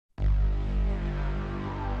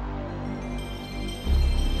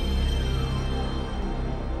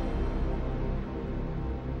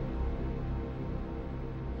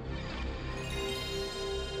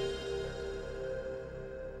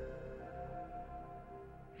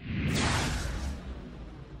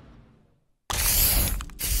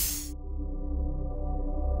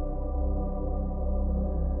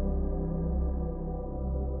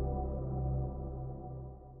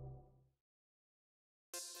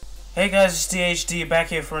Hey guys, it's DHD back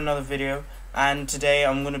here for another video, and today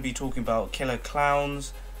I'm going to be talking about killer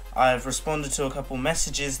clowns. I've responded to a couple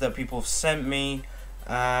messages that people have sent me,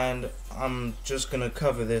 and I'm just going to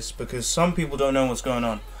cover this because some people don't know what's going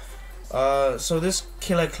on. So this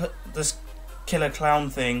killer clown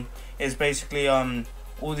thing is basically all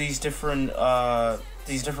these different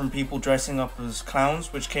people dressing up as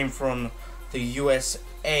clowns, which came from the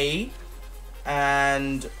USA,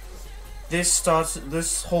 and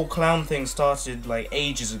this whole clown thing started like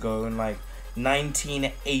ages ago in like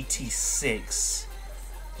 1986.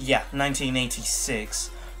 Yeah, 1986,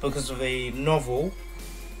 because of a novel,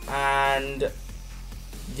 and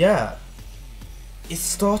yeah, it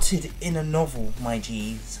started in a novel, my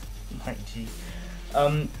G's,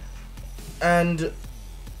 and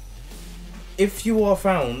if you are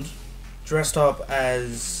found dressed up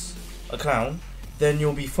as a clown, then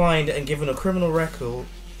you'll be fined and given a criminal record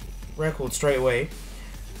straight away.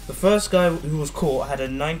 The first guy who was caught had a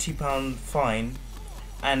 £90 fine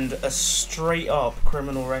and a straight up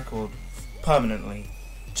criminal record permanently,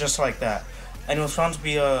 just like that, and he was found to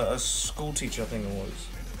be a school teacher, I think it was.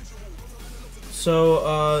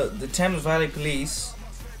 So the Thames Valley Police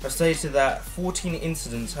have stated that 14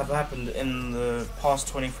 incidents have happened in the past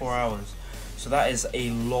 24 hours, so that is a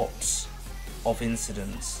lot of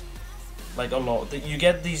incidents. Like a lot. You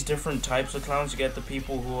get these different types of clowns. You get the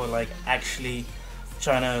people who are like actually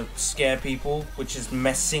trying to scare people, which is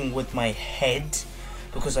messing with my head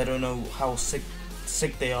because I don't know how sick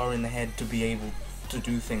they are in the head to be able to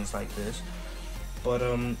do things like this. But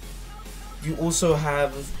you also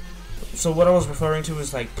have, so what I was referring to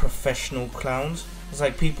is like professional clowns. It's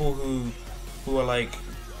like people who are like,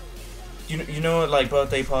 you know, like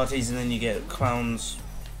birthday parties, and then you get clowns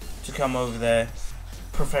to come over there.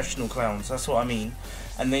 Professional clowns, that's what I mean.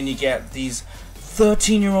 And then you get these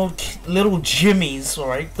 13-year-old little jimmies,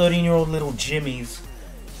 alright? 13-year-old little jimmies,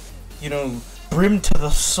 you know, brim to the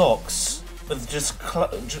socks with just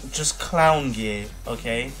clown gear,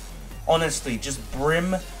 okay? Honestly, just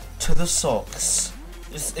brim to the socks.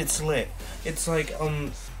 It's lit. It's like,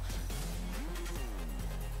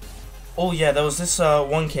 oh yeah, there was this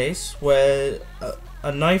one case where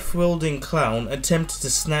a knife-wielding clown attempted to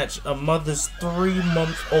snatch a mother's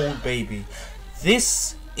 3-month-old baby.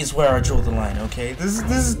 This is where I draw the line, okay? This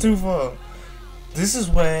is too far. This is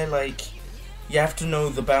where, like, you have to know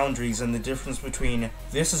the boundaries and the difference between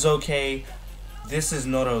this is okay, this is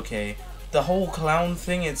not okay. The whole clown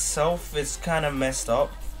thing itself is kind of messed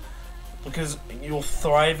up because you're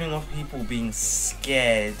thriving off people being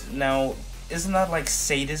scared. Now, isn't that like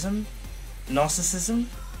sadism? Narcissism?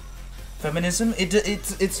 Feminism?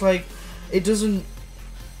 It's like it doesn't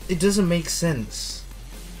make sense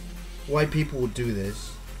why people would do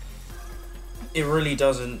this. It really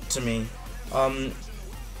doesn't to me. I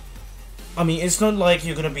mean, it's not like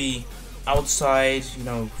you're gonna be outside, you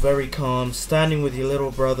know, very calm, standing with your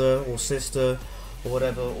little brother or sister or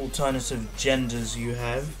whatever alternative genders you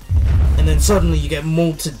have, and then suddenly you get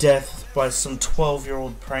mauled to death by some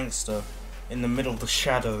 12-year-old prankster in the middle of the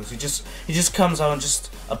shadows. He just comes out and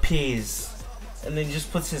just appears, and then he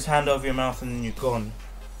just puts his hand over your mouth, and then you're gone.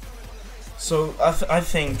 So I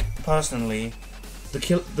think personally,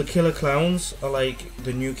 the killer clowns are like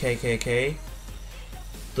the new KKK,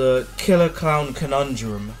 the killer clown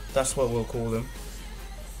Kunundrum. That's what we'll call them.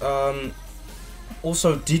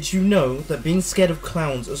 Also, did you know that being scared of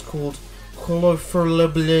clowns is called I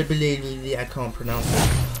can't pronounce it.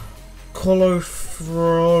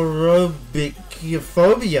 Colophobia.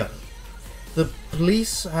 The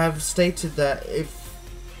police have stated that if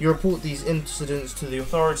you report these incidents to the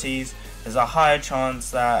authorities, there's a higher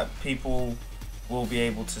chance that people will be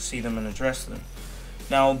able to see them and address them.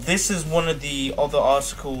 Now, this is one of the other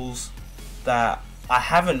articles that I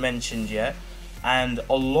haven't mentioned yet, and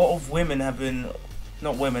a lot of women have been,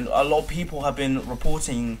 a lot of people have been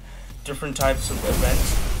reporting different types of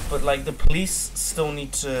events, but like the police still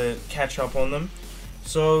need to catch up on them.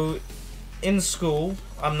 So in school,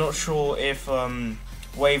 I'm not sure if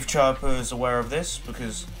Wave Chirper is aware of this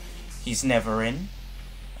because he's never in,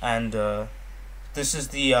 and this is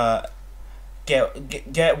the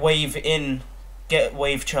Get Wave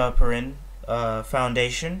Chirper in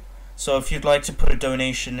foundation. So if you'd like to put a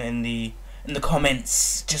donation in the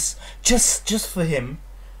comments, just for him.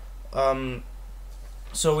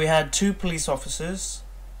 So we had 2 police officers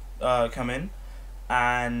come in,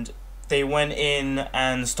 and they went in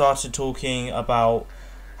and started talking about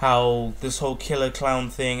how this whole killer clown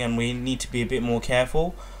thing, and we need to be a bit more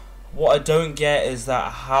careful. What I don't get is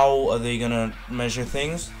that how are they gonna measure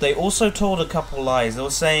things? They also told a couple lies. They were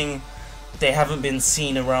saying they haven't been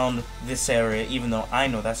seen around this area, even though I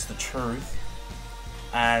know that's the truth.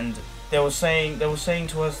 And they were saying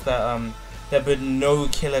to us that there have been no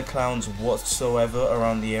killer clowns whatsoever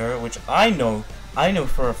around the area, which I know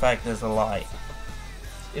for a fact is a lie.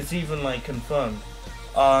 It's even like confirmed.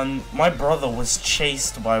 My brother was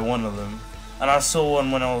chased by one of them, and I saw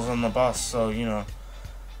one when I was on the bus. So you know,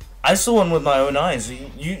 I saw one with my own eyes.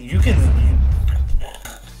 You can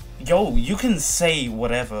say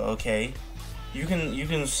whatever, okay? You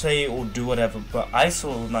can say or do whatever, but I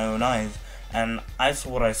saw it with my own eyes, and I saw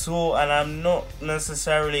what I saw, and I'm not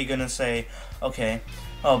necessarily gonna say, okay,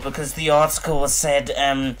 oh, because the article said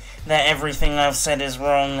that everything I've said is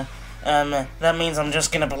wrong, that means I'm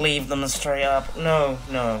just gonna believe them straight up. No.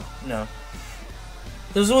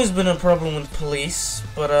 There's always been a problem with police,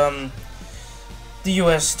 but the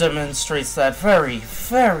US demonstrates that very,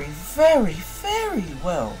 very, very, very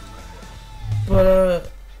well.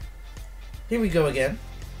 But here we go again.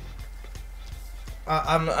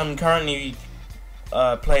 I'm currently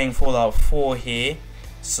playing Fallout 4 here,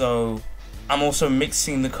 so I'm also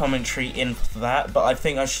mixing the commentary in for that. But I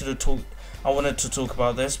think I wanted to talk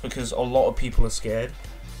about this because a lot of people are scared.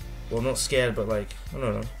 Well, not scared, but like, I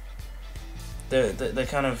don't know. They're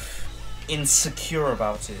kind of insecure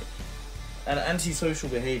about it. And antisocial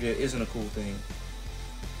behavior isn't a cool thing.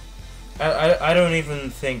 I don't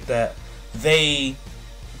even think that they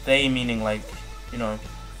meaning like, you know,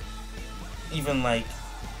 even like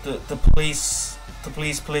the police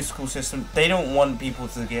political system, they don't want people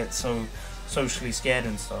to get so socially scared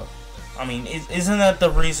and stuff. I mean, isn't that the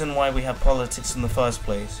reason why we have politics in the first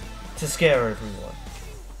place? To scare everyone.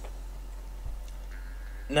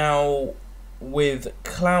 Now, with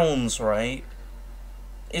clowns, right?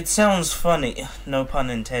 It sounds funny, no pun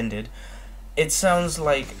intended. It sounds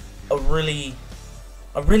like a really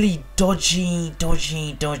dodgy,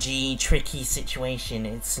 tricky situation.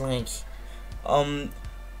 It's like,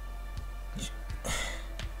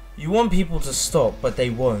 you want people to stop, but they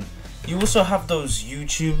won't. You also have those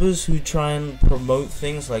YouTubers who try and promote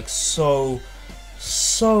things like so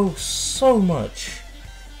much,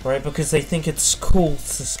 right? Because they think it's cool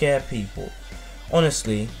to scare people,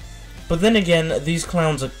 honestly. But then again, these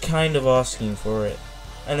clowns are kind of asking for it,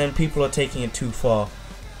 and then people are taking it too far.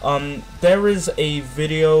 There is a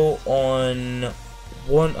video on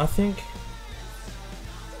one, I think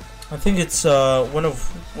it's one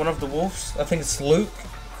of the wolves. I think it's Luke.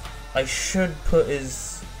 I should put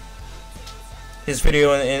his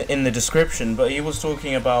video in the description, but he was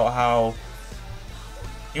talking about how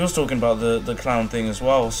the clown thing as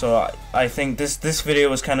well. So I think this video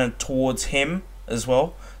was kind of towards him as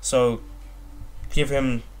well. So give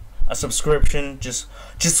him a subscription. Just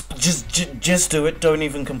do it. Don't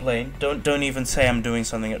even complain. Don't even say I'm doing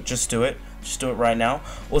something. Just do it. Just do it right now.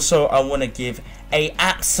 Also, I want to give a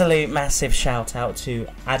absolute massive shout out to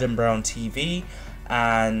Adam Brown TV,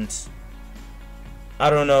 and I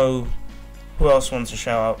don't know who else wants a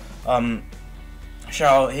shout out.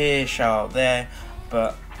 Shout out here, shout out there,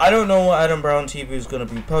 but I don't know what Adam Brown TV is gonna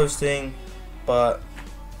be posting, but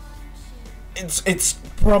it's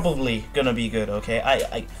probably gonna be good. Okay,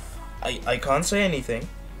 I can't say anything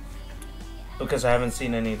because I haven't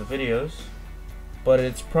seen any of the videos, but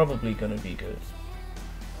it's probably gonna be good.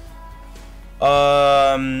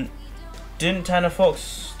 Didn't Tanner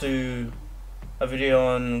Fox do a video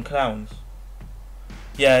on clowns?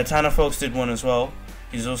 Yeah, Tanner Fox did one as well.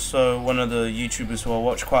 He's also one of the YouTubers who I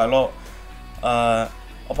watch quite a lot.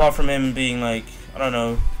 Apart from him being like, I don't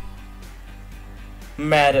know,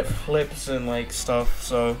 mad at flips and like stuff,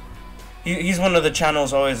 so he's one of the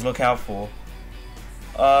channels I always look out for.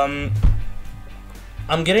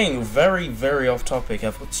 I'm getting very, very off topic.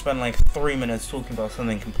 I've spent like 3 minutes talking about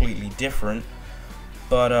something completely different.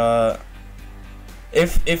 But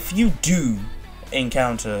if you do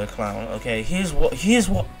encounter a clown, okay, here's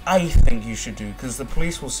what I think you should do, because the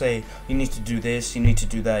police will say you need to do this, you need to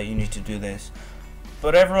do that, you need to do this.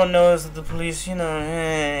 But everyone knows that the police, you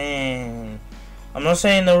know, I'm not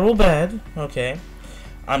saying they're all bad, okay.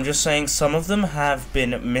 I'm just saying some of them have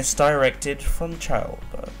been misdirected from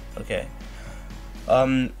childbirth, okay.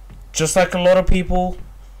 Just like a lot of people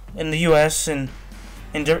in the US and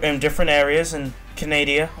in different areas in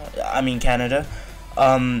Canada,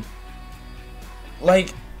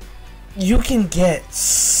 like, you can get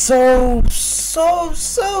so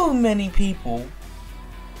many people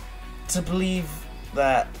to believe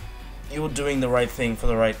that you're doing the right thing for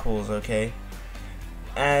the right cause, okay?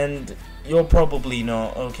 And you're probably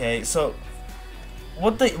not, okay? So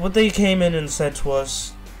what they came in and said to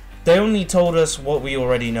us, they only told us what we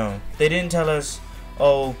already know. They didn't tell us,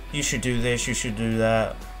 oh, you should do this, you should do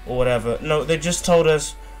that, or whatever. No, they just told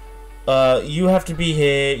us, you have to be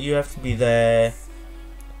here, you have to be there.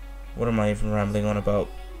 What am I even rambling on about?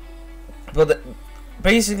 But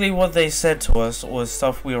basically what they said to us was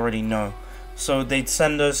stuff we already know. So they'd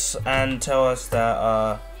send us and tell us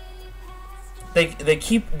that they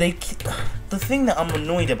keep the thing that I'm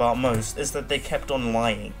annoyed about most is that they kept on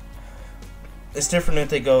lying. It's different if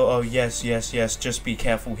they go, oh yes, just be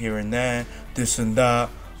careful here and there, this and that,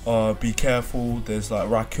 be careful, there's like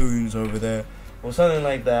raccoons over there, or something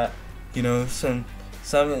like that, you know, some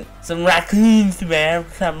raccoons, man,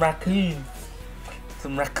 some raccoons,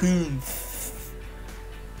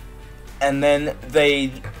 and then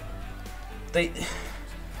they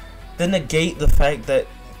negate the fact that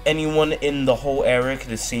anyone in the whole area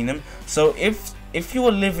could have seen him. So if you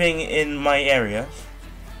were living in my area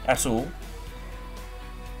at all,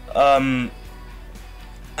 and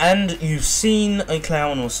you've seen a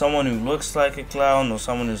clown or someone who looks like a clown or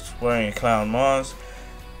someone who's wearing a clown mask,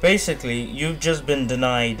 basically you've just been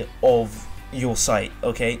denied of your sight,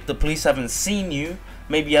 okay? The police haven't seen you,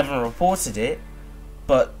 maybe you haven't reported it,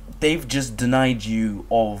 but they've just denied you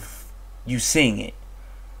of you seeing it.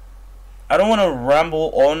 I don't want to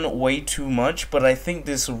ramble on way too much, but I think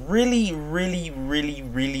this really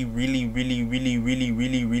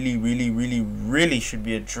should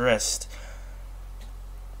be addressed.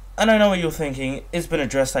 And I know what you're thinking, it's been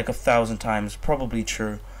addressed like 1,000 times, probably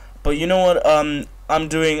true. But you know what, I'm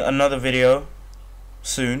doing another video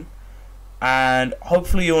soon, and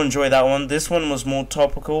hopefully you'll enjoy that one. This one was more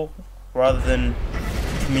topical rather than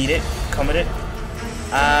comedic,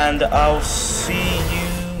 and I'll see you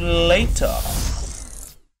later.